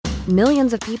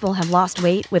Millions of people have lost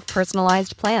weight with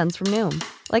personalized plans from Noom.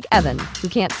 Like Evan, who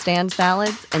can't stand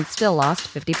salads and still lost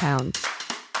 50 pounds.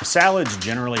 Salads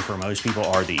generally for most people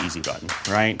are the easy button,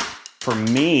 right? For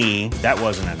me, that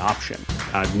wasn't an option.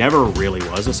 I never really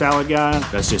was a salad guy.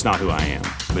 That's just not who I am.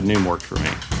 But Noom worked for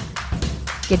me.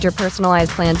 Get your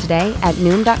personalized plan today at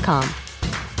Noom.com.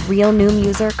 Real Noom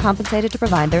user compensated to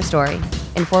provide their story.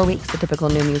 In 4 weeks, the typical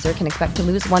Noom user can expect to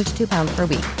lose 1 to 2 pounds per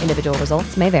week. Individual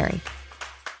results may vary.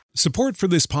 Support for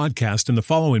this podcast and the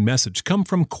following message come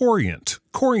from Corient.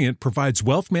 Corient provides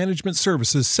wealth management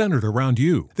services centered around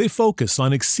you. They focus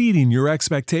on exceeding your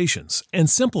expectations and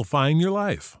simplifying your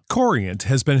life. Corient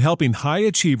has been helping high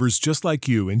achievers just like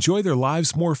you enjoy their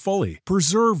lives more fully,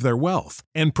 preserve their wealth,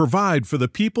 and provide for the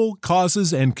people,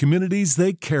 causes, and communities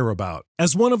they care about.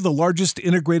 As one of the largest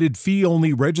integrated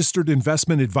fee-only registered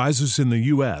investment advisors in the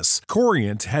U.S.,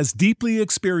 Corient has deeply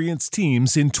experienced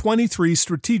teams in 23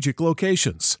 strategic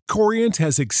locations. Corient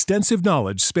has extensive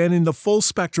knowledge spanning the full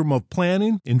spectrum of planning,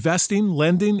 investing,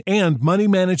 lending, and money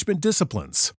management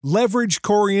disciplines. Leverage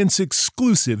Corient's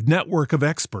exclusive network of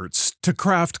experts to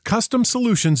craft custom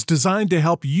solutions designed to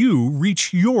help you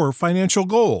reach your financial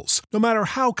goals, no matter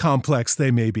how complex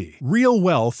they may be. Real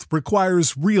wealth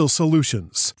requires real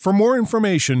solutions. For more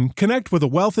information, connect with a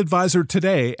wealth advisor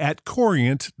today at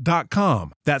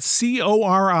Corient.com. That's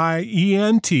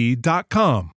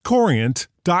Corient.com.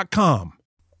 Corient.com.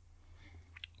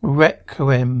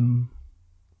 Requiem.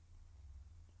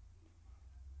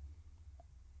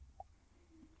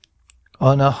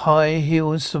 On a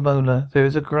high-heeled Samola, there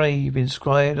is a grave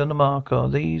inscribed on the marker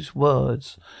these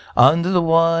words: under the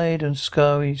wide and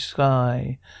starry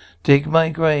sky, dig my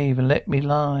grave and let me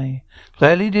lie.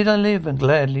 Gladly did I live and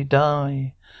gladly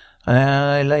die, and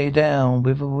I lay down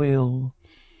with a will.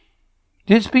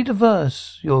 This be the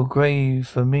verse, your grave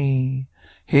for me.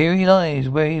 Here he lies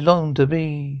where he longed to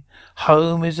be.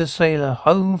 Home is the sailor,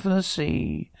 home from the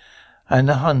sea, and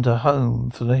the hunter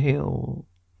home for the hill.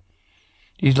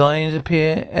 These lines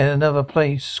appear at another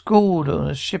place, scrawled on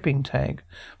a shipping tag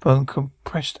from a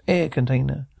compressed air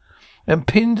container, and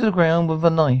pinned to the ground with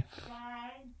a knife.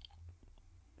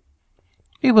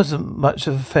 It wasn't much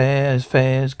of a fair as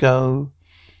fairs go.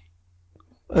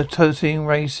 Toting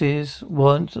races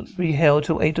weren't to be held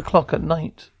till 8 o'clock at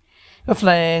night. The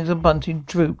flags and bunting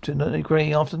drooped in the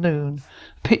grey afternoon.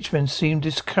 Pitchmen seemed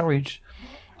discouraged.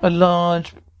 A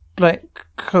large black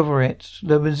Corvette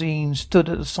limousine stood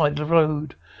at the side of the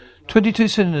road, 22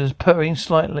 cylinders purring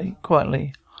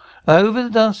quietly. Over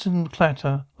the dust and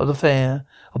clatter of the fair,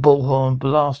 a bullhorn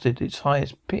blasted its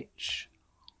highest pitch.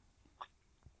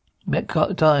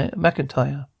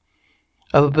 McIntyre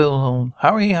over bullhorn.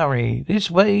 Hurry, hurry, this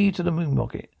way to the moon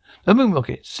rocket. The moon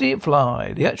rocket, see it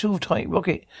fly, the actual type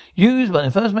rocket used by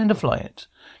the first man to fly it.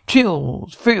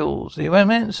 Chills, feels, the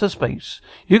romance of space.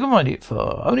 You can ride it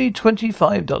for only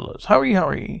 $25. Hurry,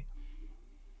 hurry.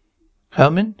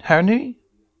 Henry?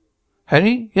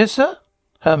 Yes, sir?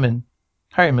 Harriman.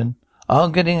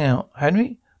 I'm getting out.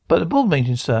 Henry? But the board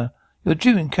meeting, sir. You're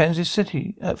due in Kansas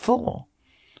City at 4.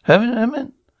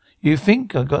 Herman? You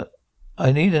think I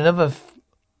need another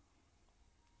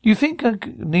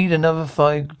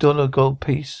 $5 gold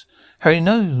piece? Harry,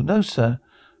 no, sir.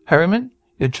 Harriman,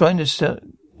 you're trying to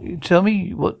tell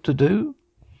me what to do?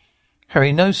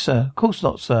 Harry, no, sir. Of course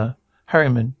not, sir.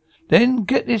 Harriman, then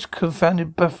get this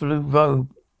confounded buffalo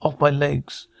robe off my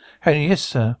legs. Harry, yes,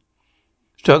 sir.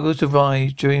 Struggles to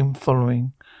rise during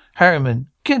following. Harriman,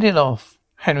 get it off.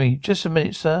 Henry, just a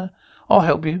minute, sir. I'll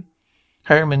help you.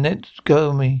 Harriman, let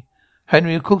go of me.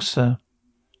 Henry, of course, sir.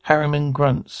 Harriman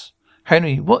grunts.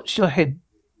 Henry, watch your head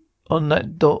on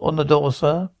the door,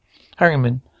 sir.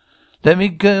 Harriman, let me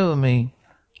go of me.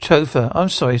 Chauffeur, I'm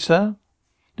sorry, sir.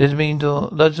 There's a mean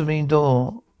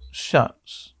door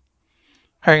shuts.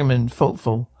 Harriman,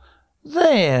 thoughtful.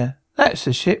 There, that's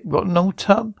the ship, rotten old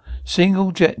tub.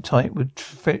 Single jet type with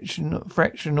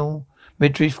fractional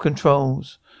midriff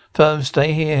controls. Firm,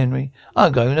 stay here, Henry.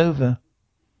 I'm going over.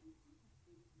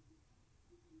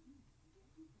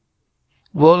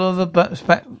 Wall of the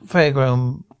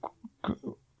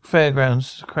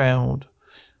fairgrounds crowd.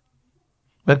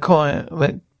 McIntyre.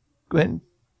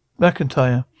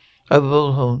 Over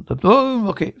Bullhorn. The balloon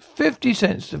rocket, 50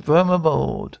 cents to firm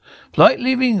aboard. Flight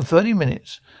leaving in 30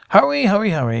 minutes. Hurry, hurry,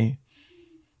 hurry.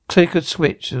 Clickered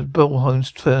switch as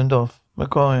Bullhorn's turned off.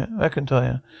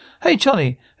 McIntyre. Hey,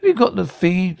 Charlie, have you got the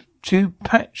feed tube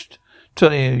patched?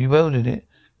 Charlie, you welded it.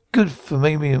 Good for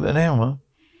maybe an hour.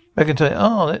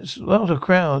 McIntyre. That's what a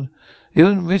crowd. They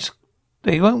won't risk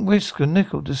a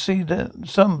nickel to see the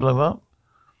sun blow up.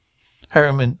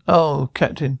 Harriman.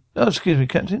 Captain. Excuse me,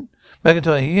 Captain.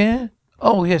 McIntyre. Yeah?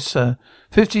 Oh, yes, sir.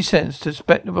 50 cents to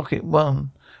inspect the rocket.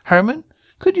 1. Harriman,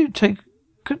 could you take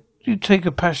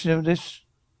a passenger this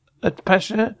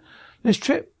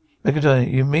trip?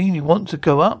 McIntyre, you mean you want to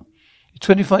go up? It's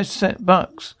 25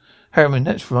 bucks. Harriman,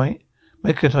 that's right.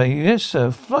 McIntyre, yes, sir.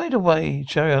 Fly it away,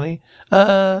 Charlie.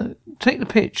 Take the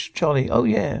pitch, Charlie. Oh,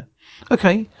 yeah.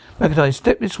 Okay. McIntyre,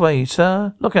 step this way,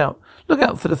 sir. Look out. Look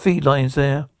out for the feed lines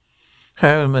there.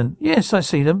 Harriman, yes, I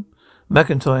see them.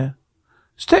 McIntyre,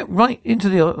 step right into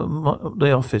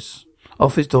the office.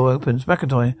 Office door opens.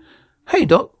 McIntyre, hey,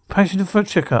 Doc, passenger for a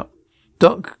checkup.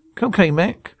 Doc, okay,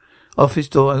 Mac. Office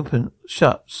door open,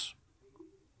 shuts.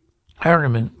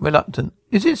 Harriman, reluctant.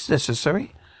 Is this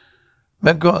necessary?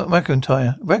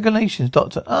 McIntyre, regulations,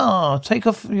 Doctor. Take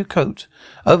off your coat.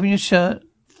 Open your shirt.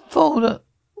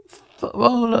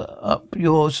 Roll up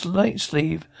your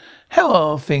sleeve. How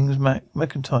are things,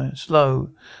 McIntyre? Slow,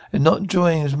 and not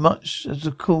enjoying as much as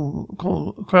the cool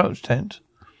crouch tent.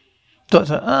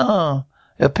 Doctor,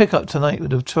 it'll pick up tonight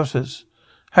with the trotters.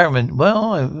 Harriman,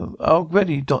 well, I'm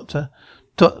ready, Doctor.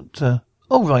 Doctor,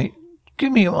 all right.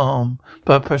 Give me your arm.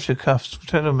 Blood pressure cuffs.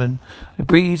 Gentleman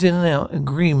breathes in and out in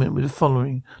agreement with the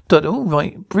following. Doctor, all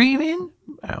right. Breathe in,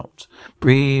 out.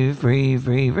 Breathe.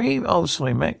 Oh,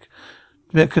 sorry,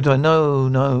 McIntyre,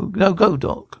 no, go,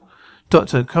 Doc.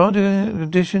 Doctor, cardiac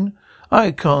condition?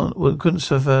 I couldn't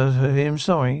suffer him,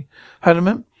 sorry.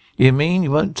 Harriman, you mean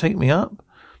you won't take me up?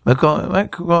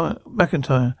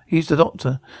 McIntyre, he's the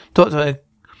doctor. Doctor,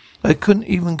 I couldn't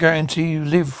even guarantee you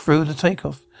live through the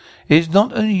takeoff. It's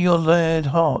not only your layered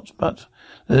heart, but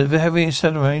the heavy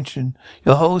acceleration.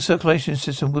 Your whole circulation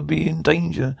system would be in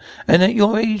danger. And at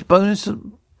your age, bones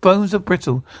are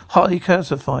brittle, hardly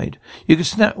calcified. You could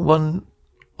snap one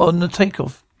on the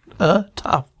takeoff.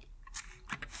 Tough.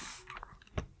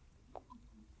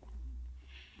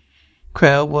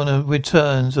 Crowd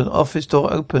returns and office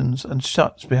door opens and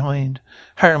shuts behind.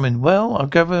 Harriman, well, I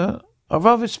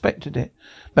rather expected it.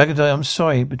 McIntyre, I'm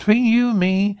sorry. Between you and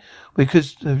me, we could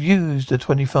have used the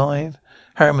 25.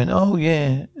 Harriman, oh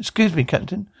yeah. Excuse me,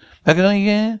 Captain. McIntyre,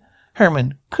 yeah.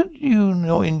 Harriman, could you and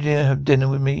your India have dinner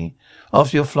with me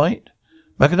after your flight?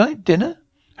 McIntyre, dinner?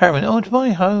 Harriman, to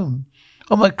my home.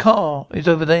 Oh, my car is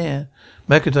over there.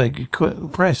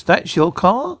 McIntyre, press. That's your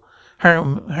car?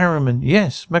 Harriman,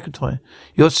 yes. McIntyre,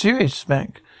 you're serious,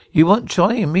 Mac. You want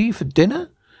Charlie and me for dinner?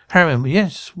 Harriman,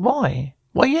 yes. Why?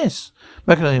 Why, yes.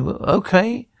 McIntyre,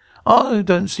 okay. I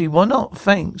don't see why not.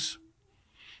 Thanks.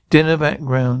 Dinner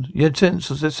background,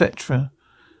 utensils, etc.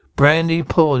 Brandy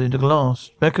poured into glass.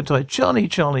 McIntyre,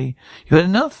 Charlie, you had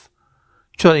enough?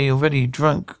 Charlie, already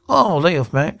drunk. Oh, lay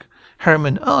off, Mac.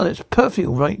 Harriman, that's perfectly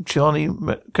all right, Charlie.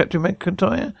 Captain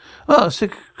McIntyre.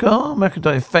 Cigar?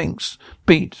 McIntyre, thanks.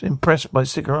 Beat, impressed by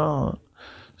cigar.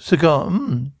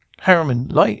 Harriman,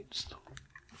 lights.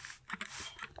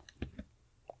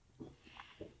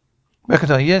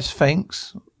 McIntyre, yes,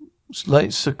 thanks.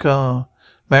 Light cigar.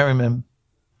 Merriman.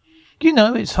 You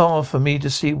know, it's hard for me to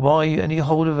see why any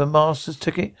holder of a master's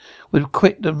ticket would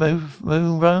quit the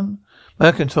moon run.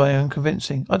 McIntyre,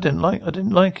 unconvincing. I didn't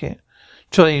like it.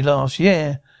 Charlie laughs.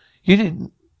 Yeah, you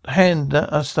didn't hand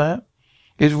us that.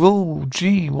 His rule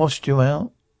G washed you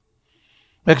out.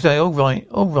 McIntyre,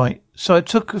 all right. So I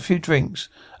took a few drinks.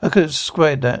 I could have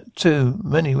squared that. Too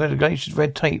many regulations,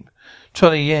 red tape.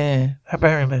 Charlie, yeah.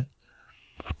 Merriman.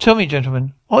 Tell me,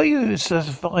 gentlemen, are you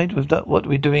satisfied with that? What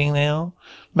we're doing now?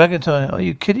 McIntyre, are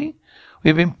you kidding?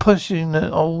 We've been pushing the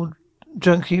old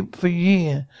junkie for a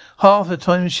year. Half the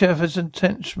time the sheriff has an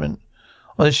attachment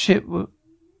on the ship on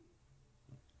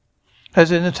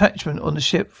the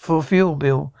ship for a fuel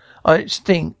bill. It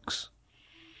stinks.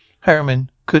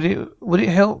 Harriman, would it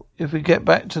help if we get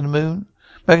back to the moon?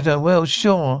 McIntyre, well,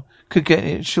 sure. Could get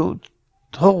it short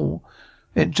haul.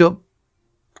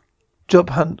 Job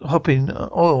hopping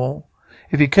oil.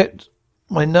 If you kept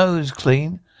my nose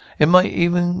clean, it might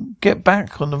even get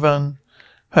back on the run.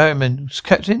 Harriman,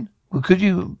 Captain, would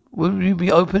you be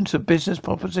open to a business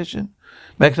proposition?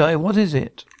 McIntyre, what is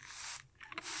it?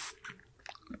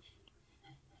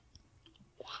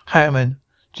 Harriman,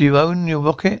 do you own your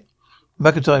rocket?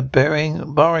 McIntyre,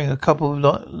 barring a couple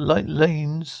of light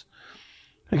lanes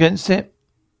against it.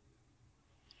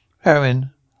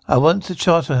 Harriman, I want to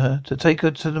charter her to take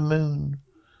her to the moon.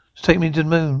 To take me to the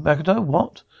moon. McIntyre,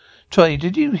 what? Charlie,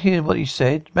 did you hear what he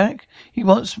said, Mac? He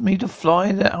wants me to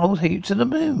fly that old heap to the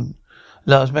moon.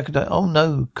 Lars McIntyre, oh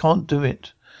no, can't do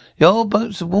it. The old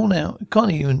boats are worn out.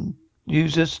 Can't even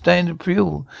use a standard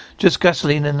fuel. Just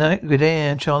gasoline and liquid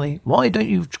air, Charlie. Why don't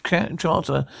you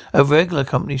charter a regular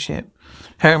company ship?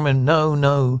 Harriman,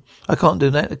 no. I can't do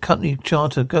that. The company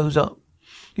charter goes up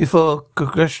You're for a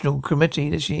congressional committee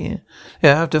this year. You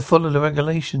have to follow the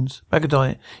regulations.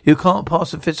 McIntyre, you can't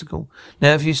pass a physical.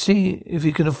 Now, if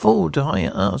you can afford to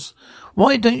hire us,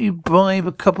 why don't you bribe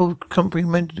a couple of company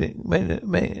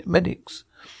medics?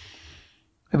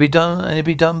 It'd be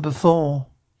done before.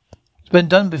 It's been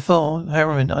done before,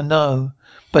 Harriman, I know.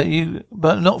 But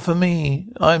not for me.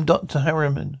 I'm Dr.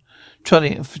 Harriman.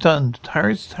 Charlie, done.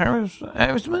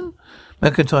 Harrisman?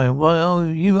 McIntyre, well,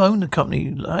 you own the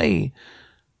company. Hey,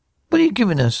 what are you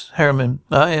giving us, Harriman?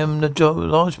 I am the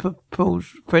large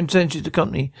percentage of the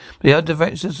company, but the other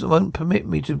directors won't permit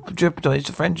me to jeopardize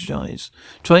the franchise.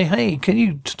 Charlie, hey, can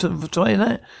you try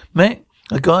that? Mac,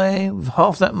 a guy with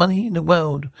half that money in the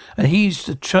world, and he's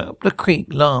the chap the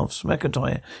creek, laughs.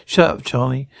 McIntyre, shut up,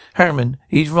 Charlie. Harriman,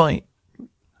 he's right.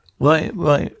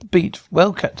 Right. Beat.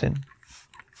 Well, Captain.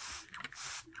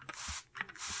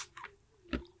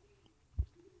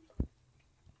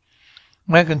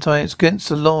 McIntyre, it's against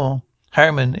the law.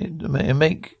 Harriman, it'll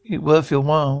make it worth your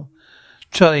while.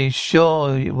 Charlie,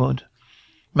 sure it would.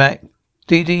 Mac,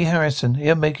 D.D. Harrison,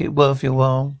 he'll make it worth your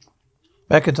while.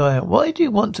 McIntyre, why do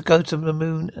you want to go to the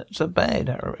moon so bad,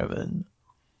 Harriman?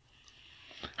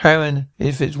 Harriman,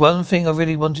 if it's one thing I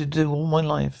really wanted to do all my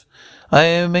life, I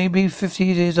am maybe 50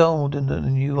 years older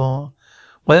than you are.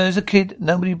 When I was a kid,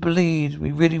 nobody believed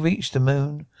we really reached the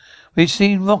moon. We'd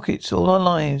seen rockets all our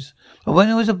lives. But when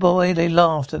I was a boy, they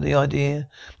laughed at the idea.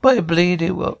 But I believed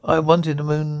I wanted the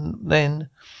moon then.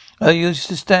 I used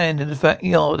to stand in the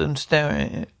backyard and stare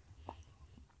at it.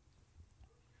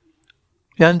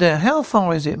 Young Dale, how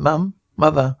far is it, Mum?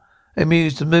 Mother,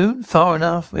 amused, the moon? Far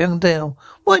enough. Young Dale,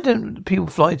 why don't people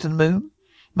fly to the moon?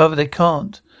 Mother, they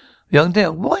can't. Young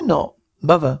Dale, why not?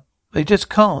 Mother, they just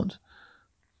can't.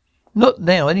 Not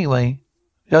now, anyway.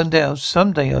 Young Dale,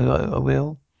 someday I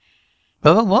will.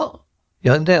 Mother, what?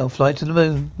 Young Dale, fly to the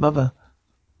moon. Mother,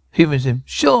 humors him.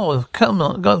 Sure, come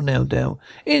on, go now, Dale.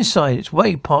 Inside, it's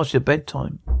way past your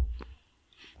bedtime.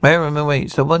 Merriman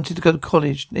waits. I wanted to go to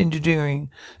college,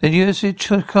 engineering, then University of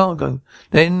Chicago,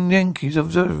 then Yankees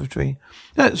Observatory.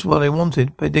 That's what I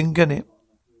wanted, but I didn't get it.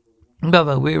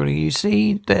 Mother, wearily, you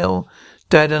see, Dale,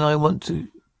 Dad and I wanted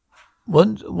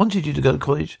you to go to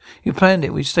college. You planned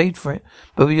it. We stayed for it.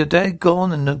 But with your dad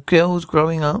gone and the girls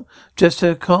growing up, just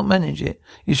can't manage it.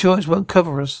 You sure it won't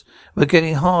cover us? We're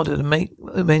getting harder to make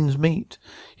ends meet.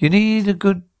 You be a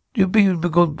good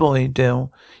boy,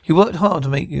 Dale. You worked hard to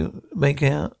make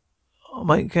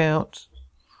out.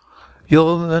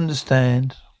 You'll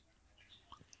understand.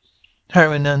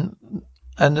 Harriman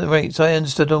and the rates I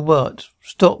understood and worked.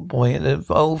 Stock boy at the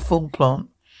old full plant.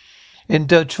 In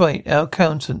Detroit, our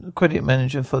accountant, credit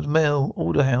manager for the mail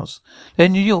order house.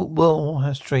 Then New York,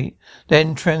 Wall Street.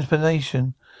 Then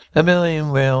transportation. The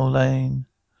Million Rail Lane.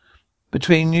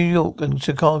 Between New York and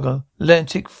Chicago.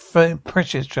 Atlantic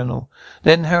Precious Channel.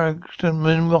 Then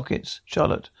Harrington Rockets.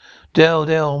 Charlotte. Dale,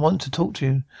 I want to talk to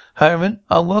you. Harriman,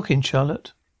 I'll work in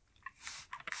Charlotte.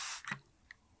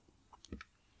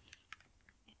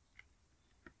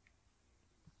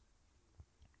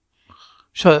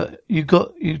 Charlotte, you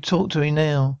talk to me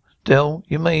now. Dell,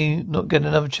 you may not get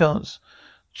another chance.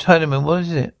 Harriman, what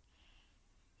is it?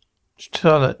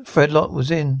 Charlotte, Fred Lott was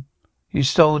in. You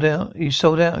sold out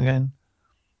again.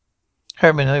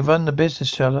 Harriman, I run the business,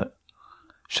 Charlotte.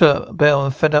 Charlotte, Belle,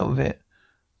 I'm fed up with it.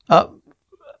 Up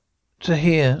to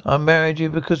here. I married you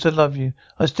because I love you.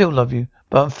 I still love you,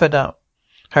 but I'm fed up.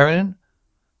 Harriman,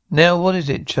 now what is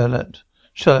it, Charlotte?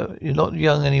 Charlotte, you're not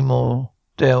young anymore.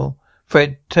 Dell,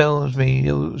 Fred tells me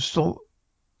you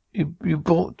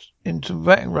bought into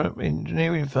Rack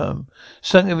engineering firm,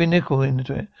 sunk every nickel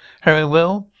into it. Harry,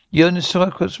 well, you own the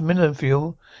Cyclops Miller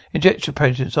fuel injection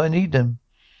patients. I need them.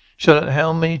 Charlotte,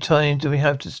 how many times do we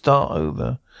have to start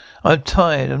over? I'm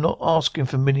tired. I'm not asking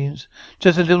for millions.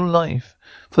 Just a little life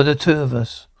for the two of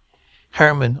us.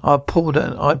 Harriman, I pulled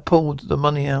the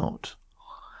money out.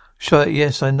 Charlotte,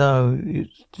 yes, I know.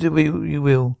 You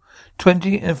will.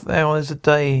 20 hours a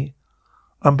day.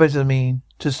 Amphetamine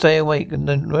to stay awake and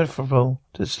then preferable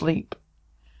to sleep.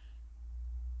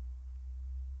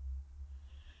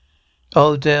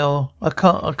 Oh, Dale, I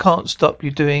can't stop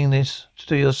you doing this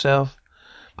to yourself,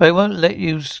 but I won't let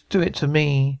you do it to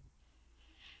me.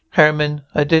 Harriman,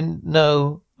 I didn't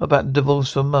know about the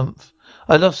divorce for a month.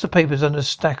 I lost the papers on a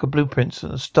stack of blueprints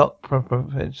and the stock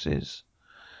properties.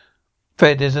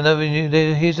 Fred, here's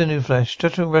a new flash.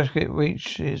 Structural rocket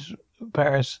reaches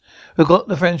Paris. We've got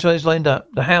the franchise lined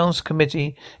up. The House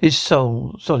Committee is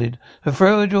solid. The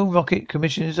Fragile Rocket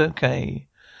Commission is okay.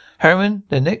 Harriman,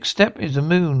 the next step is the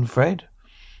moon, Fred.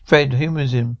 Fred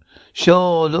humors him.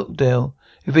 Sure, look, Dale.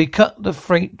 If we cut the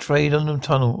freight trade on the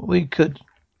tunnel, we could.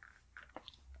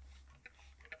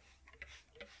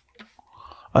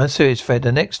 I'm serious, Fred.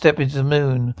 The next step is the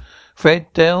moon.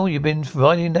 Fred, Dale, you've been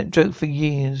providing that joke for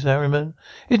years, Harriman.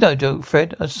 It's no joke,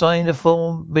 Fred. I signed a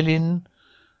 $4 million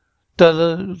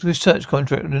research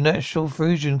contract with the National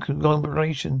Fusion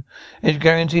Conglomeration. It's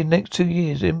guaranteed the next 2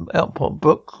 years in output.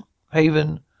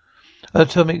 Brookhaven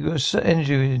Atomic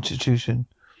Energy Institution.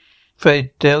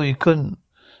 Fred, Dale, you couldn't.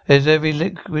 There's every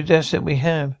liquid asset we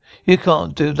have. You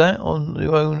can't do that on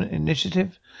your own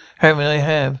initiative. Harriman, I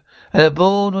have. And the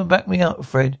board will back me up,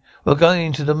 Fred. We're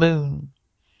going to the moon.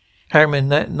 Harriman,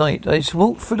 that night, I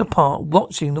walked through the park,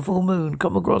 watching the full moon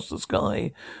come across the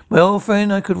sky. My old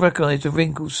friend, I could recognize the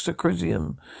wrinkled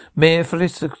Sacrisium, Mare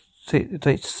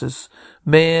Felicitatus,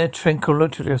 Mare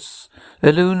Tranquillitatis,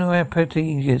 the lunar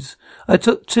Apotheges. I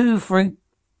took 2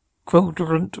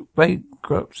 fraudulent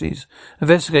bankruptcies,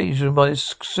 investigated by the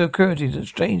Securities and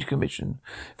Exchange Commission,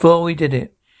 before we did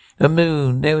it. The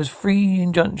moon. There was 3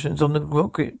 injunctions on the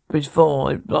rocket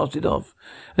before it blasted off.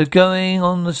 As going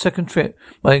on the second trip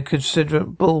by a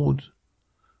considerate board.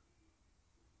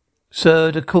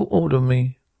 Sir, the court ordered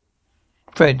me.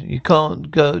 Fred, you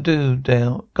can't go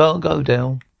down. Can't go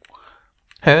down.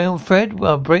 Harry, Fred,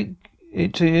 I'll break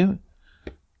it to you.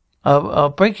 I'll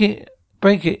break it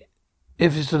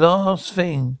if it's the last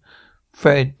thing.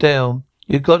 Fred, Dale,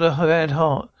 you've got a bad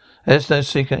heart. That's no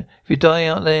secret. If you die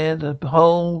out there, the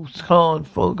whole card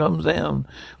comes down.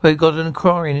 We've got an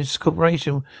inquiry in this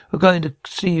corporation. We're going to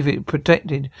see if it's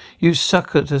protected. You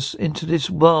suckered us into this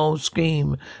wild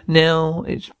scheme. Now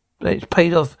it's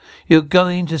paid off. You're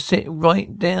going to sit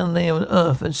right down there on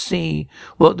Earth and see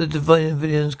what the divine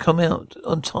villains come out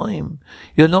on time.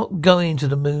 You're not going to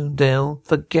the moon, Dale.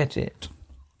 Forget it.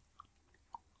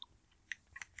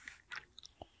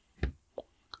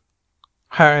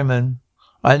 Harriman.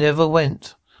 I never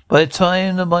went. By the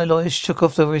time that my lawyers took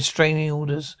off the restraining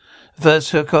orders, the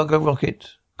first cargo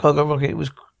rocket was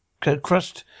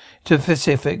crushed to the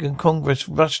Pacific and Congress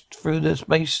rushed through the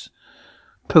space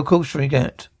precautionary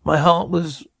gate. My heart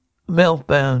was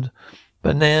mouth-bound,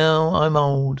 but now I'm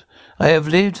old. I have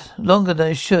lived longer than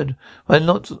I should, but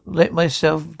not let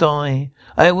myself die.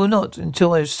 I will not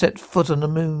until I have set foot on the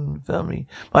moon, family.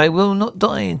 I will not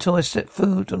die until I set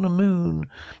foot on the moon.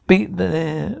 Beat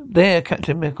there,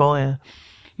 Captain McGuire.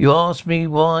 You asked me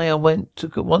why I want to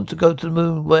go to the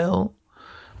moon. Well,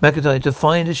 McIntyre, to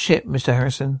find a ship, Mr.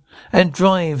 Harrison, and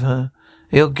drive her.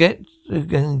 He'll get to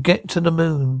the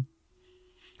moon.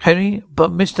 Henry,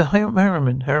 but Mr.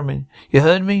 Harriman, you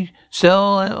heard me?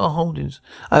 Sell our holdings.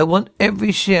 I want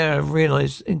every share I've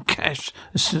realized in cash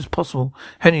as soon as possible.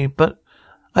 Henry, but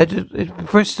I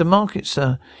depress the market,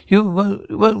 sir. They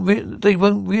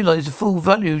won't realize the full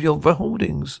value of your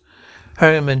holdings.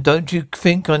 Harriman, don't you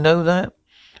think I know that?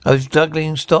 I was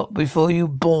juggling stock before you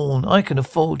were born. I can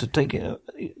afford to take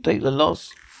the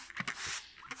loss.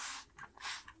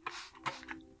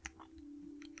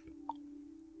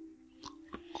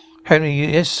 Henry,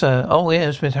 yes, sir. Oh,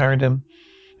 yes, Miss Harriman.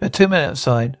 There are 2 men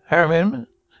outside. Harriman,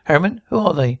 who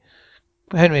are they?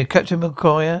 Henry, Captain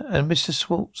McGuire and Mr.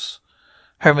 Schwartz.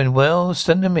 Harriman, well,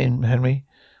 send them in, Henry.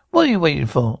 What are you waiting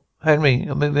for? Henry,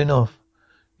 I'm moving off.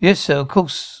 Yes, sir, of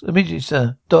course. Immediately,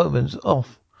 sir. Doberman's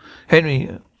off.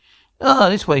 Henry,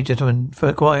 this way, gentlemen.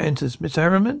 McGuire enters. Mr.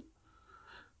 Harriman?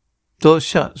 Door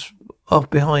shuts off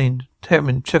behind.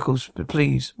 Harriman chuckles,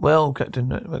 please. Well, Captain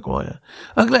McGuire,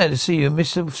 I'm glad to see you,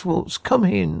 Mr. Schwartz. Come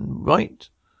right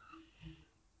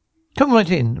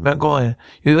in, McGuire.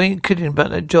 You ain't kidding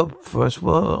about that job for us,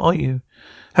 are you?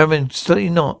 Harriman, certainly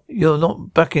not. You're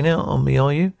not backing out on me,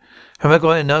 are you?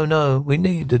 McGuire, no, we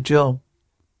need the job.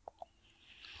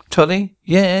 Charlie?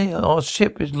 Yeah, our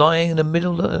ship is lying in the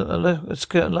middle of the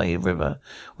Scarlet River.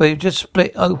 We've just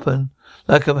split open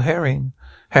like a herring.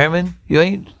 Harriman, you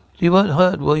weren't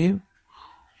hurt, were you?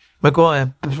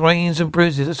 McGuire, brains and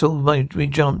bruises, that's all we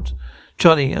jumped.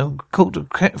 Charlie, I caught a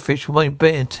catfish with my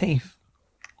bare teeth.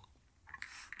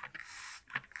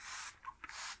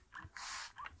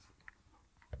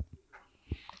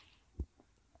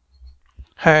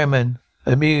 Harriman,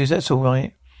 amused, that's all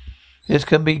right. This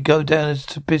can go down as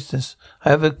to business. I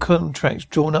have a contract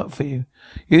drawn up for you.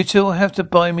 You two will have to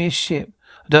buy me a ship.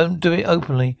 I don't do it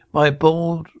openly. My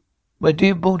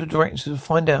dear board of directors will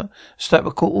find out. Slap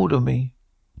a court order me.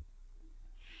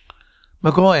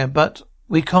 McGuire, but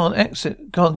we can't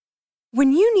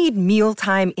When you need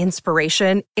mealtime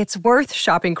inspiration, it's worth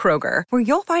shopping Kroger, where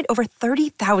you'll find over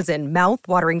 30,000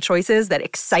 mouth-watering choices that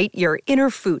excite your inner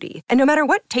foodie. And no matter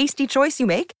what tasty choice you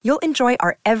make, you'll enjoy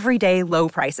our everyday low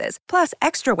prices, plus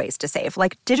extra ways to save,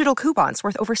 like digital coupons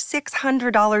worth over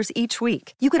 $600 each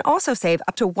week. You can also save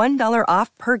up to $1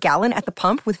 off per gallon at the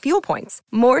pump with fuel points.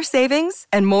 More savings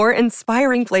and more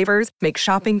inspiring flavors make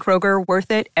shopping Kroger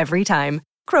worth it every time.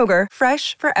 Kroger,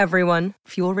 fresh for everyone.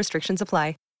 Fuel restrictions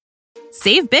apply.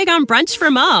 Save big on brunch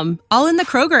for mom, all in the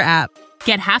Kroger app.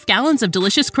 Get half gallons of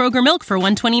delicious Kroger milk for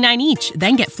 $1.29 each.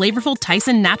 Then get flavorful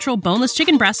Tyson natural boneless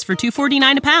chicken breasts for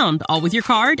 $2.49 a pound, all with your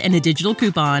card and a digital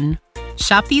coupon.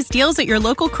 Shop these deals at your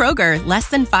local Kroger, less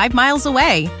than 5 miles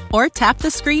away. Or tap the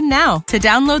screen now to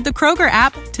download the Kroger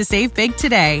app to save big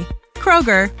today.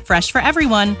 Kroger, fresh for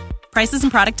everyone. Prices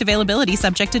and product availability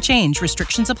subject to change.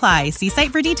 Restrictions apply. See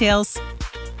site for details.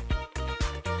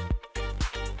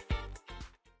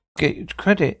 Get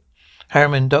credit.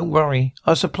 Harriman, don't worry.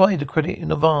 I'll supply the credit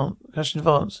in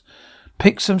advance.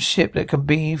 Pick some ship that can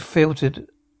be fitted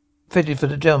for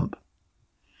the jump.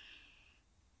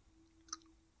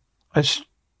 A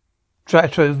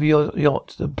Strato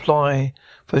yacht, apply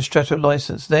for a Strato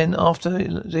license. Then, after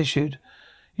it's issued,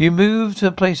 you move to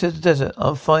a place in the desert.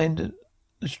 I'll find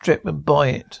a strip and buy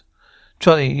it.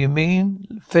 Charlie, you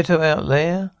mean fit her out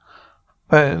there?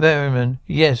 Merriman,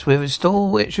 yes, we'll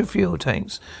install extra fuel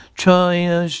tanks.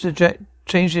 Change the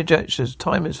ejectors,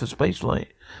 timers for spaceflight.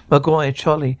 Maguire,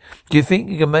 Charlie, do you think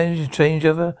you can manage to change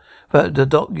over without a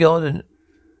dockyard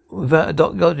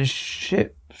and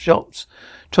ship shops?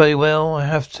 Charlie, well, I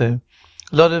have to.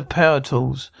 A lot of power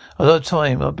tools, a lot of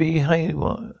time. I'll be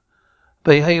haywired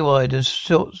and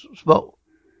spot.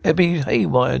 It'll be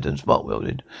haywired and spot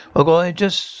welded. Maguire,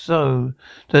 just so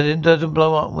that it doesn't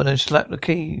blow up when I slap the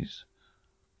keys.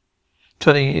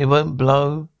 Charlie, it won't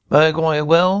blow. Maguire,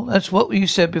 well, that's what you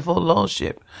said before the last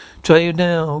ship. Charlie,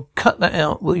 now, cut that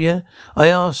out, will you? I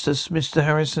asked us, Mr.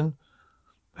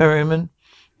 Harriman,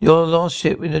 your last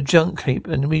ship in a junk heap,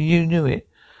 and you knew it.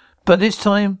 But this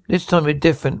time we're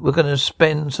different. We're going to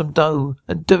spend some dough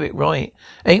and do it right.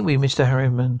 Ain't we, Mr.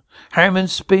 Harriman? Harriman,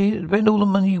 spend all the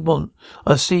money you want.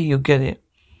 I see you'll get it.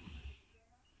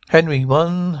 Henry,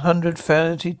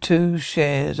 132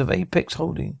 shares of Apex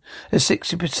Holding at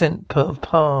 60% per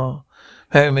par.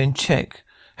 Harriman, check.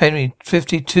 Henry,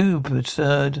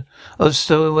 52% of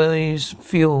Stowaway's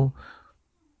fuel.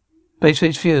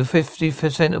 Baseways fuel,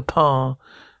 50% of par.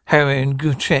 Harriman,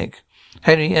 good check.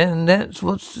 Henry, and that's the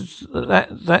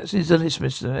list,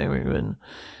 Mr. Harriman.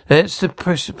 That's the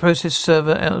process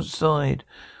server outside.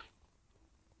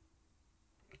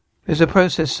 There's a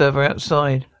process server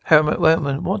outside.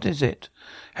 Harriman, what is it?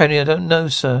 Henry, I don't know,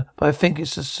 sir, but I think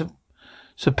it's a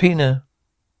subpoena.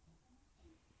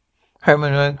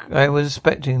 Harriman, I was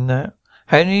expecting that.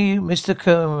 Henry, Mr.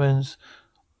 Hermans.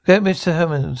 Get Mr.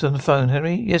 Hermans on the phone,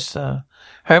 Henry. Yes, sir.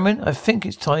 Harriman, I think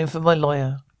it's time for my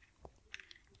lawyer.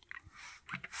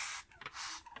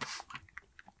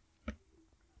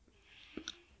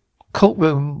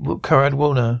 Courtroom, Conrad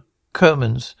Warner.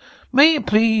 Kermans. May it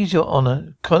please your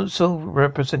honour, Consul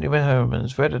Representative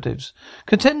Herman's relatives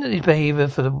contend that his behaviour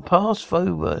for the past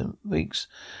 4 weeks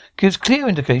gives clear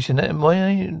indication that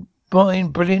mind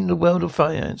brilliant in the world of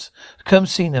finance,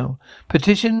 Campsino,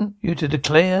 petition you to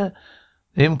declare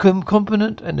him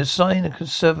competent and assign a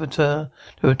conservator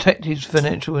to protect his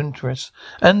financial interests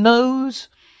and those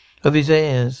of his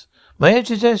heirs. May I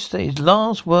suggest that his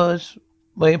last words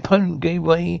my opponent gave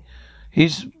way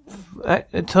his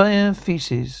entire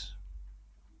thesis.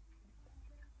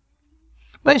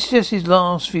 May I suggest his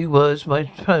last few words, my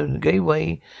opponent gave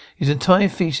way his entire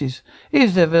thesis. It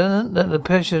is evident that the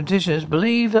petitioners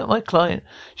believe that my client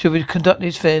should conduct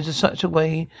his affairs in such a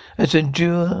way as to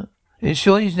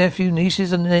ensure his nephew,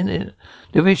 nieces, and then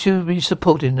the wish should be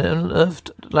supported in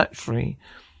unearthed luxury.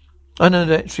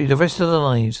 Unearthly the rest of their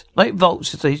lives, like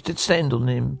vultures they did stand on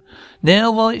him.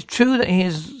 Now, while it's true that he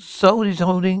has sold his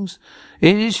holdings,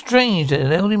 it is strange that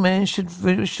an elderly man should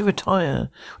wish to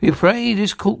retire. We pray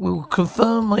this court will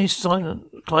confirm my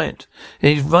silent client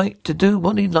in his right to do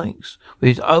what he likes with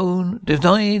his own,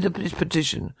 deny his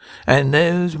petition, and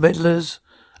those meddlers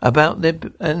about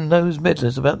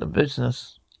the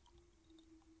business.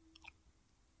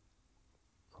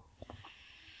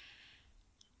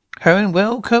 Harriman,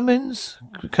 well, Cummins,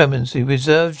 he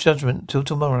reserves judgment till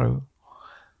tomorrow.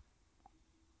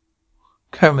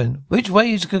 Harriman, which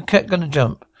way is the cat going to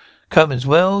jump? Cummins,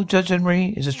 well, Judge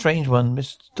Henry is a strange one,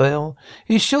 Miss Dale.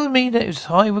 He assured me that his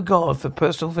high regard for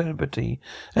personal liberty,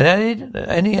 and added that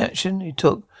any action he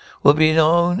took will be in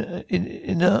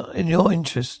your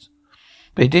interest.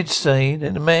 But he did say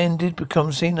that the man did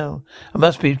become senile and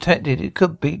must be protected. It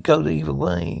could go either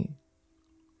way.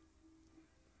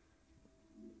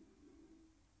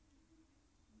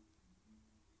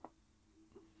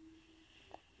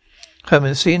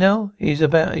 Herman senile? He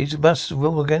must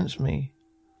rule against me.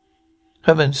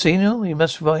 Herman senile? He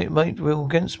might rule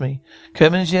against me.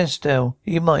 Herman's yes, Dale.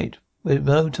 He might. We'll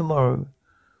know tomorrow.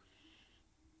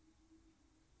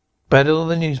 Battle of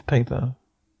the newspaper.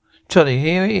 Charlie,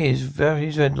 here it is.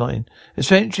 His red line.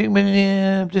 Eccentric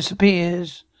millionaire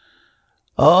disappears.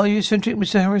 Are you eccentric,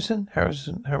 Mr. Harrison?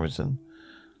 Harrison.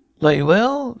 Like,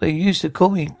 well, they used to call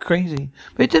me crazy.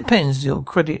 But it depends on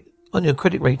your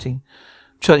credit rating.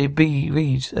 Charlie B.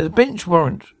 reads, a bench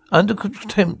warrant under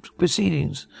contempt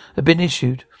proceedings have been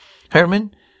issued.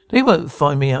 Harriman, they won't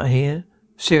find me out here.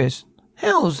 Serious.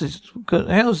 How's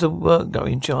the work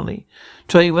going, Charlie?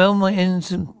 Charlie, well, my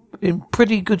end's in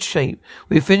pretty good shape.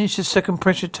 We finished the second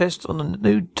pressure test on the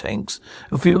new tanks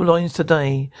and fuel lines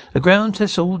today. The ground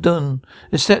tests all done,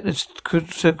 except the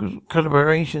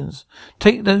calibrations.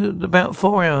 Take about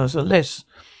 4 hours or less.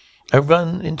 I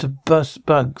run into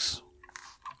bugs.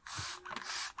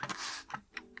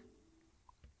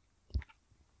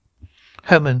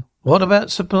 Herman, how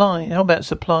about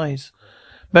supplies?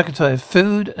 McIntyre,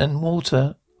 food and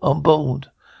water on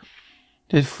board.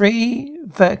 There's 3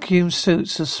 vacuum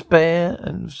suits of spare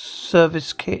and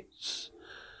service kits.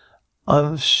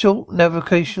 I'm short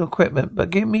navigational equipment,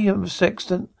 but give me a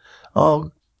sextant.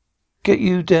 I'll get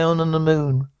you down on the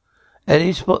moon.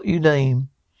 Any spot you name.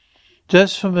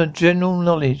 Just from a general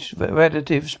knowledge of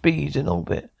relative speeds in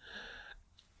orbit.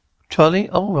 Charlie,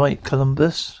 all right,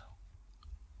 Columbus.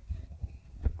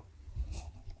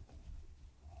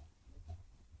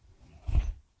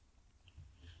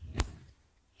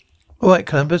 All right,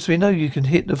 Columbus, we know you can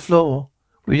hit the floor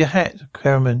with your hat,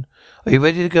 Harriman. Are you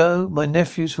ready to go? My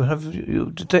nephews will have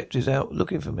your detectives out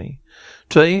looking for me.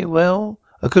 Charlie, well,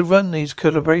 I could run these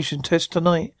calibration tests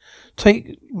tonight.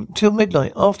 Take till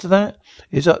midnight. After that,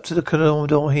 it's up to the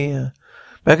Commodore here.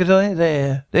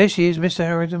 McIntyre, there she is, Mr.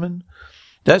 Harriman.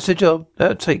 That's the job.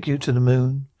 That'll take you to the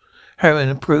moon. Harriman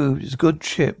approved. It's a good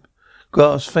ship.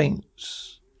 Grass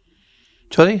faints.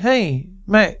 Charlie, hey,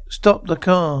 Mac, stop the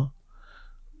car.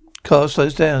 Car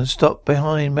slows down. Stop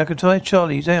behind McIntyre.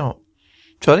 Charlie's out.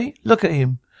 Charlie, look at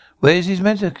him. Where's his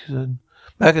medicine?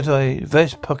 McIntyre,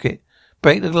 vest pocket.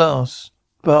 Break the glass.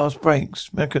 Glass breaks.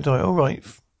 McIntyre, all right.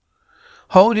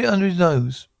 Hold it under his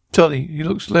nose. Charlie, he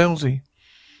looks lousy.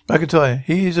 McIntyre,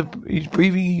 he's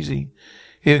breathing easy.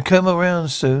 He'll come around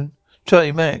soon.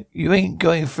 Charlie, Mac, you ain't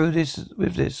going through this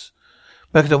with this.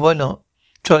 McIntyre, why not?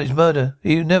 Charlie's murder.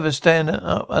 He'll never stand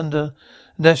up under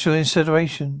initial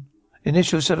acceleration.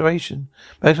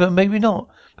 McIntyre, maybe not,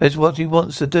 but it's what he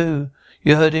wants to do.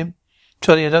 You heard him?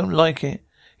 Charlie, I don't like it.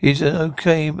 He's an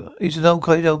okay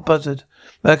old buzzard.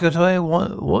 McIntyre,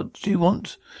 what do you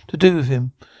want to do with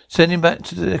him? Send him back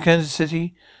to Kansas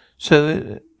City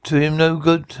so to him no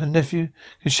good nephew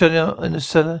can shut him out in the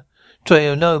cellar?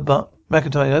 Charlie, no, but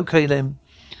McIntyre, okay then.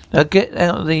 Now get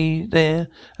out there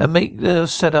and make the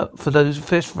setup for those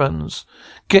test runs.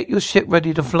 Get your ship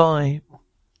ready to fly.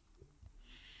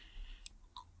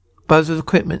 Buzz of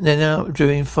equipment then out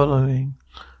during following.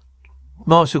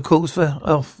 Marshall calls them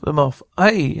off.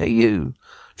 Hey, you.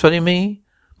 Charlie, me?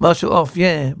 Marshall off,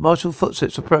 yeah. Marshall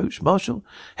footsteps approach. Marshall,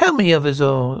 how many others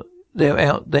are there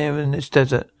out there in this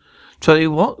desert? Charlie,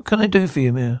 what can I do for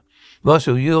you, Mayor?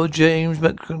 Marshall, you're James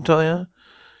McIntyre?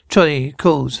 Charlie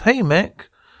calls, hey, Mac.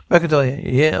 McIntyre,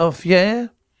 yeah, off, yeah?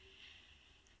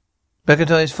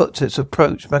 McIntyre's footsteps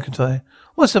approach. McIntyre,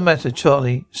 what's the matter?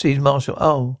 Charlie sees Marshall.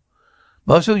 Oh.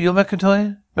 Marshall, you're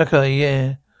McIntyre? McIntyre,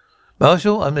 yeah.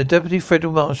 Marshall, I'm the Deputy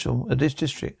Federal Marshal of this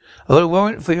district. I've got a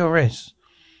warrant for your arrest.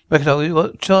 McIntyre,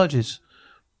 what charges?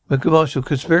 Marshall,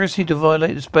 conspiracy to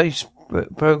violate the Space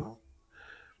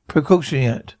Precaution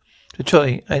Act. To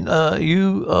Charlie, and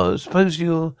suppose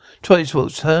you're Charlie's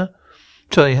fault, huh?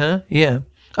 Charlie, huh? Yeah.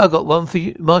 I got one for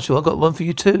you. Marshall, I got one for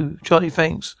you too. Charlie,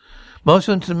 thanks.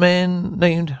 Marshall, and to the man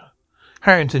named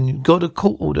Harrington, got a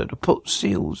court order to put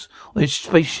seals on his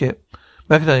spaceship.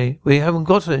 McIntyre, we haven't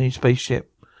got any spaceship.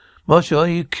 Marshall,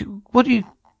 what are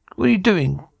you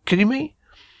doing? Kidding me?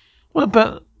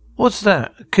 What's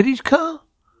that? A kiddie's car?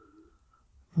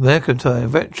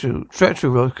 McIntyre, retro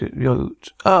rocket yacht.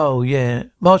 Oh, yeah.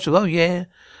 Marshall, oh, yeah.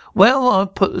 Well, I'll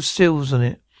put the seals on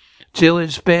it till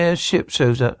his spare ship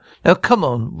shows up. Now, come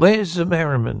on. Where's the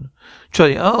Merriman?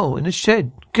 Charlie, oh, in the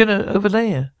shed. Get her over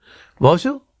there.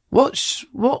 Marshall, what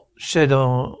shed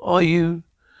are you?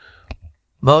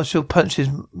 Charlie punches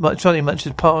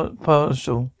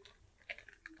Marshall.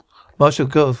 Marshall,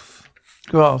 go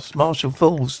grass. Marshall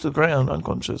falls to the ground,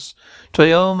 unconscious.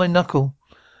 Charlie, oh, my knuckle.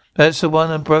 That's the one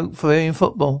I broke for playing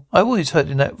football. I always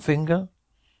hurting that finger.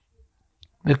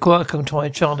 The quiet come to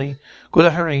Charlie.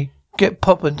 Gotta hurry. Get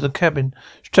Pop into the cabin.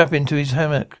 Strap into his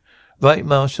hammock. Right,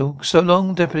 Marshall. So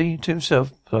long, deputy, to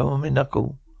himself. Oh, my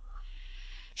knuckle.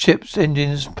 Ship's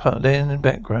engines there in the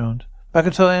background.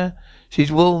 McIntyre,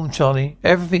 she's warm, Charlie.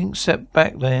 Everything's set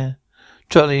back there.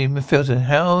 Charlie filter.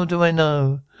 How do I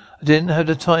know? I didn't have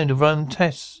the time to run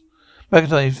tests.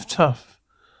 McIntyre's tough.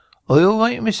 Are you all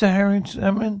right, Mr.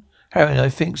 Harriman? Harriman, I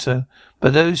think so.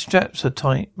 But those straps are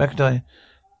tight. McIntyre.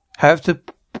 Have to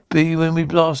be when we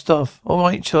blast off. All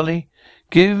right, Charlie.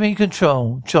 Give me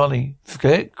control. Charlie.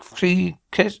 Forget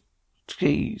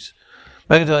keys.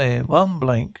 McIntyre. 1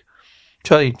 blank.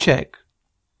 Charlie, check.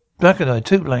 McIntyre,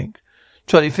 2 blank.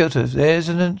 Charlie, filters. There's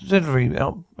an auxiliary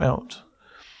out.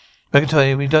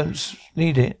 McIntyre, we don't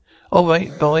need it. All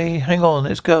right, boy. Hang on.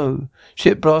 Let's go.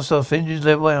 Ship blast off. Engines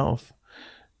level off.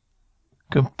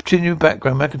 Continue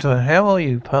background. McIntyre, how are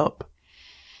you, pup?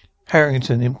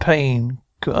 Harrington, in pain.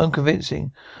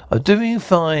 Unconvincing. I'm doing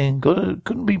fine.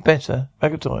 Couldn't be better.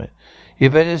 McIntyre, you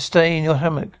better stay in your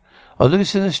hammock. I'll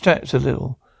loosen the straps a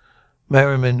little.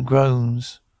 Merriman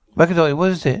groans. McIntyre, what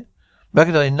is it?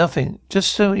 McIntyre, nothing.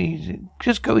 Just so easy.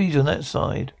 Just go easy on that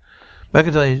side.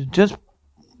 McIntyre, just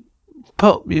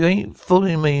Pop, you ain't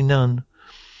fooling me none.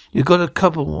 You got a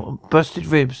couple busted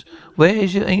ribs. Where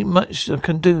is you? Ain't much I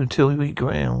can do till we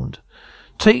ground.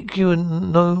 Take you a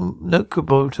noca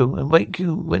bottle and wake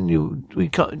you when we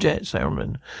cut jets,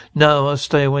 Harriman. No, I'll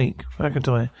stay awake.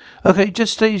 McIntyre. Okay,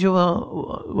 just stay as you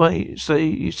are. Wait,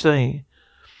 say.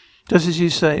 Just as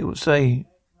you say,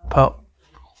 Pop.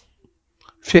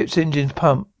 Ship's engines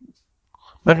pump.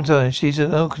 McIntyre, she's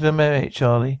an automatic,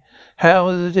 Charlie. How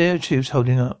are the air tubes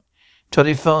holding up?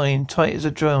 Charlie, fine, tight as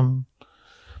a drum.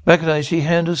 McIntyre, she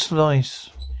handles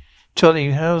slice. Charlie,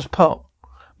 how's Pop?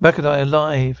 McIntyre,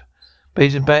 alive. But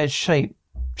he's in bad shape.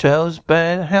 Charles,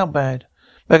 bad? How bad?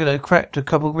 McIntyre cracked a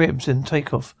couple ribs in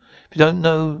takeoff. If you don't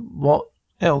know what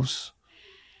else.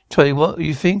 Charlie, what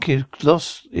you think is the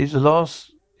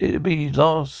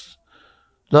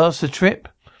trip?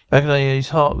 McIntyre, his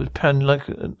heart was pounding like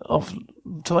an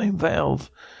off-time valve.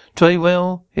 Charlie,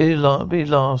 well, he'll be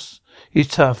last. He's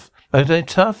tough. McIntyre,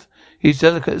 tough? He's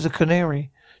delicate as a canary.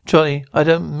 Charlie, I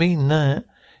don't mean that.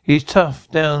 He's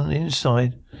tough down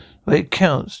inside. But it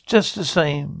counts just the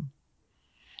same.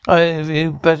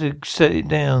 You better set it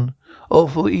down.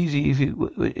 Awful easy if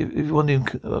you want him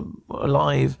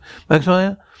alive.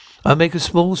 McIntyre, I make a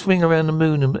small swing around the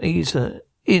moon and ease her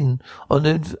in on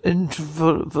the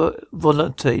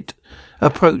intravolate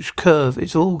approach curve.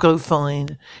 It's all go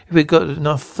fine if we got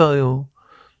enough fuel.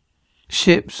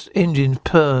 Ship's engines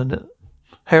purr.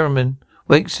 Harriman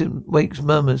wakes,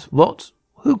 murmurs. What?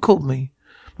 Who called me?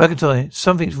 McIntyre,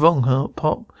 something's wrong, huh,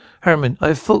 Pop? Harriman,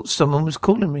 I thought someone was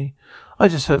calling me. I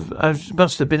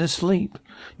must have been asleep.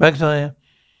 McIntyre,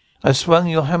 I swung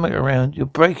your hammock around. You're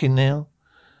breaking now.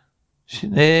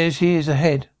 There she is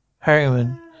ahead.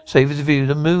 Harriman, savors the view.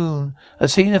 The moon.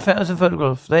 I've seen 1,000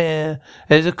 photographs.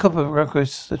 There's a copper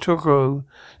ruckus. The Trocro.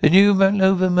 The new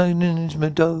Nova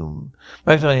Magnetism Dome.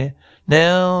 McIntyre,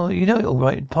 now you know it all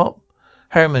right, Pop.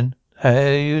 Harriman, how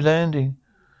are you landing?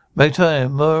 McIntyre,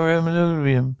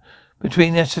 Morimilurium,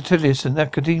 between Asatilius and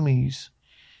Academies.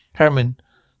 Harriman,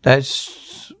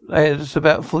 that's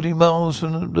about 40 miles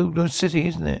from the Lunar City,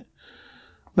 isn't it?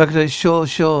 McIntyre,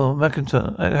 sure.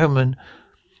 McIntyre, Harriman,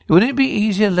 wouldn't it be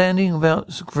easier landing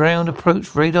without ground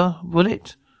approach radar, would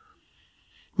it?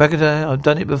 McIntyre, I've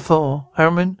done it before.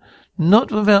 Harriman,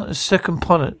 not without a second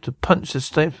pilot to punch the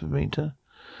staphometer.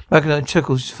 McIntyre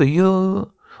chuckles, for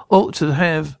you ought to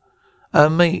have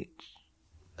a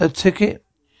ticket.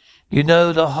 You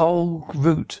know the whole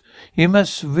route. You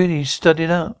must really study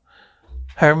it up.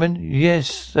 Harriman,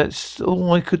 yes, that's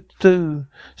all I could do.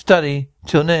 Study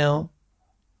till now.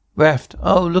 Raft,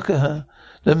 oh, look at her.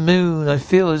 The moon, I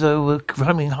feel as though we're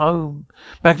coming home.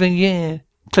 McIntyre, yeah.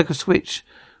 Click a switch.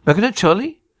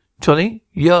 McIntyre, Charlie,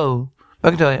 yo.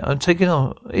 McIntyre, I'm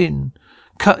taking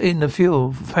cut in the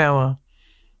fuel power.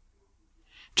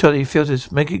 Charlie,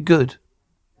 filters, make it good.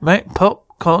 Mac, Pop,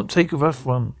 can't take a rough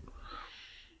one.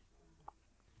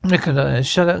 McIntyre,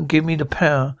 shut up and give me the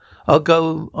power.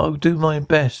 I'll do my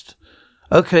best.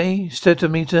 Okay,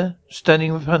 stetometer,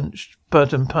 standing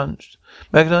button punched.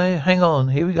 McIntyre, hang on,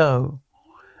 here we go.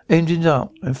 Engines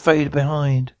up and fade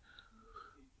behind.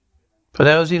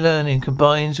 Lousy landing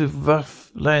combines with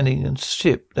rough landing and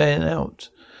ship then out.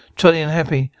 Charlie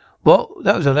unhappy. What?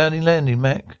 That was a landing,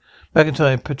 Mac.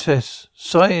 McIntyre protests.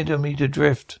 Sidometer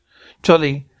drift.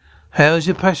 Charlie, how's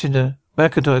your passenger?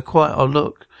 McIntyre, quiet, I'll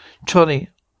look. Charlie,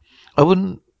 I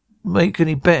wouldn't make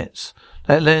any bets.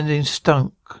 That landing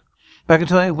stunk.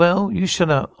 McIntyre, well, you shut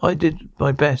up. I did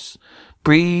my best.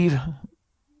 Breathe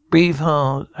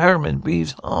hard. Harriman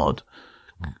breathes hard.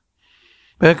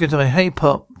 McIntyre, hey,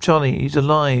 Pop. Charlie, he's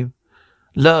alive.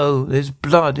 Low, there's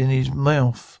blood in his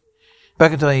mouth.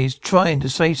 McIntyre, he's trying to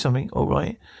say something. All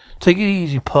right. Take it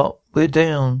easy, Pop. We're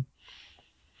down.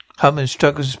 Harriman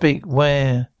struggles to speak.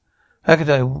 Where?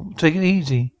 McIntyre, take it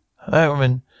easy.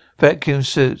 Harriman, vacuum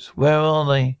suits. Where are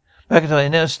they?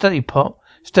 McIntyre, now steady, Pop.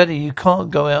 Steady, you can't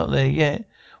go out there yet.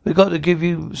 We've got to give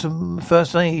you some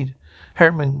first aid.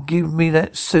 Harriman, give me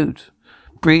that suit.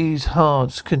 Breathe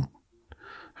hard.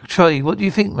 Charlie, what do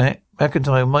you think, Mac?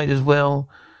 McIntyre, might as well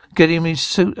get him his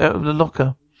suit out of the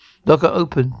locker. Locker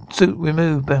open. Suit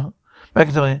removed.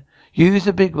 McIntyre, use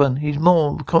the big one. He's be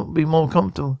more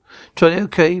comfortable. Charlie,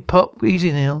 okay. Pop,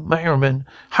 easy now. Harriman,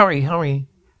 hurry.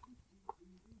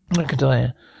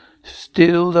 McIntyre,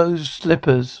 steal those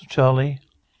slippers, Charlie.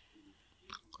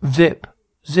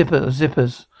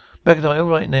 Zippers. McIntyre, all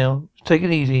right now. Take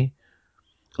it easy.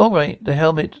 All right, the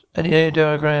helmet and the air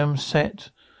diagram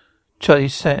set. Charlie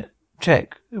set.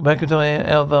 Check. McIntyre,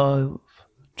 Alvo.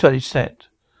 Charlie set.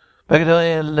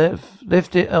 McIntyre,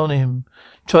 lift it on him.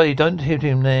 Charlie, don't hit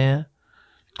him there.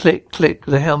 Click.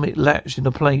 The helmet latched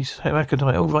into place.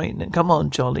 McIntyre, all right, now. Come on,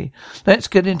 Charlie. Let's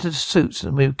get into the suits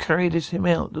and we'll carry him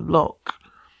out the lock.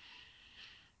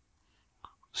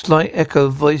 Slight echo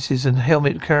of voices and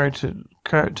helmet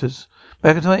characters.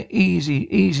 McIntyre,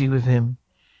 easy with him.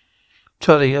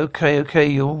 Charlie, okay,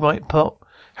 you're all right, Pop.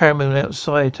 Harriman,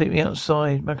 outside. Take me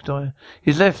outside. McIntyre,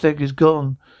 his left leg is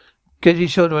gone. Get your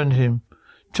shoulder under him.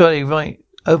 Charlie, right.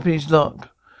 Open his lock.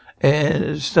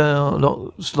 And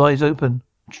lock slides open.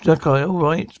 Okay, all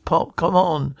right, Pop, come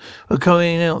on. We're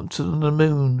going out to the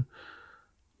moon.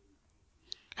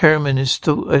 Harriman is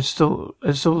still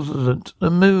the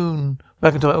moon.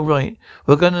 McIntyre, all right.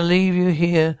 We're going to leave you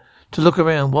here to look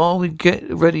around while we get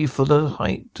ready for the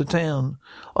hike to town.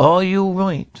 Are you all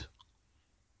right?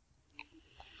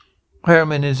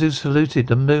 Harriman is who saluted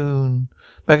the moon.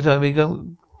 McIntyre, we're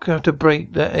going to have to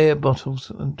break the air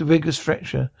bottles and rig a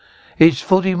stretcher. It's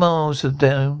 40 miles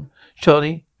down.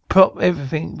 Charlie, prop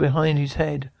everything behind his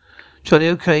head. Charlie,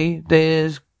 okay,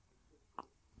 there,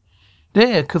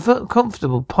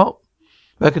 comfortable, Pop.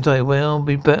 McIntyre,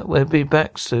 we'll be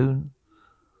back soon.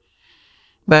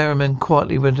 Merriman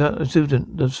quietly went out the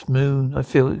student, the moon. I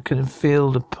can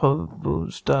feel the purple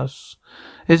dust.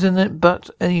 Isn't it? But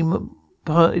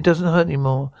it doesn't hurt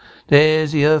anymore.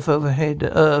 There's the earth overhead,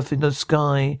 the earth in the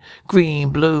sky, green,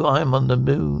 blue. I'm on the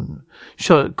moon.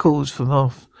 Charlotte calls from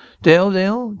off.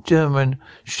 Dale, German.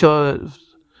 Charlotte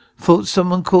thought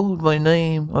someone called my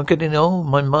name. I'm getting old.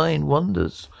 My mind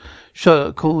wanders.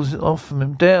 Charlotte calls off from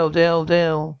him.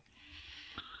 Dale.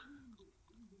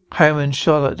 Harriman,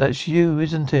 Charlotte, that's you,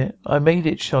 isn't it? I made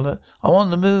it, Charlotte. I'm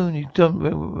on the moon. You don't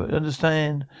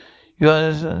understand.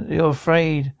 You're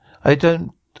afraid. I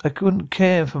couldn't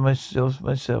care for myself,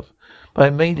 but I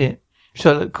made it.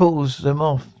 Charlotte calls them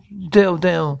off.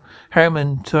 Dale.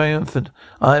 Harriman, triumphant.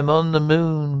 I'm on the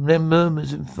moon. Then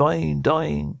murmurs in vain,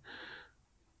 dying.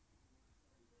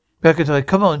 McIntyre,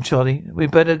 come on, Charlie. We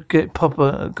better get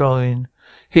Papa going.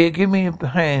 Here, give me a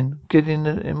hand. Get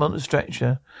him on the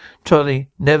stretcher. Charlie,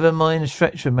 never mind the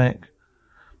stretcher, Mac.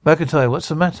 McIntyre, what's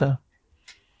the matter?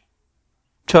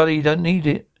 Charlie, you don't need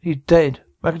it. He's dead.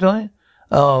 McIntyre?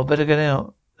 Oh, better get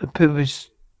out. The pumpis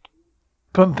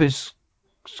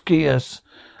skiers.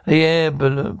 The air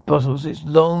bottles. It's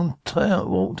long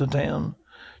walk to town.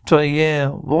 Charlie, yeah.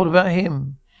 What about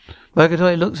him?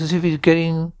 McIntyre looks as if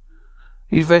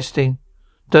he's resting.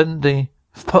 Dundee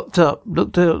popped up,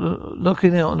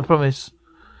 looking out on the promise.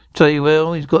 Charlie,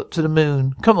 well, he's got to the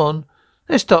moon. Come on,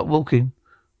 let's start walking.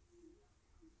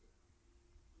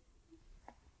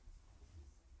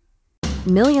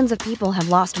 Millions of people have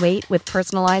lost weight with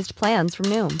personalized plans from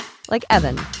Noom. Like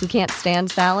Evan, who can't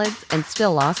stand salads and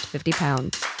still lost 50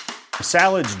 pounds.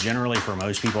 Salads generally for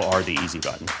most people are the easy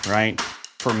button, right?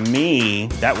 For me,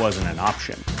 that wasn't an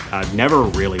option. I never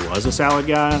really was a salad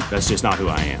guy. That's just not who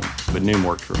I am. But Noom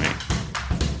worked for me.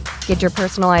 Get your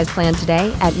personalized plan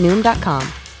today at Noom.com.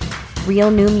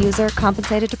 Real Noom user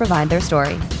compensated to provide their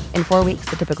story. In 4 weeks,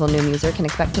 the typical Noom user can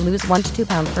expect to lose 1 to 2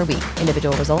 pounds per week.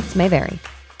 Individual results may vary.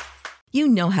 You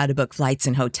know how to book flights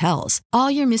and hotels. All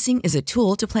you're missing is a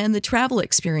tool to plan the travel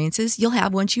experiences you'll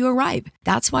have once you arrive.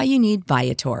 That's why you need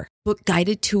Viator. Book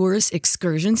guided tours,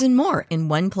 excursions, and more in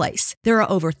one place. There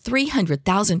are over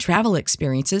 300,000 travel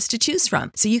experiences to choose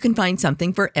from, so you can find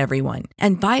something for everyone.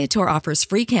 And Viator offers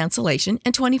free cancellation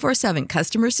and 24/7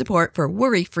 customer support for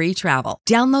worry-free travel.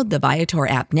 Download the Viator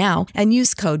app now and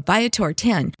use code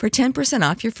Viator10 for 10%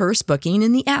 off your first booking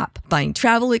in the app. Find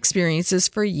travel experiences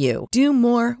for you. Do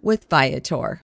more with Viator.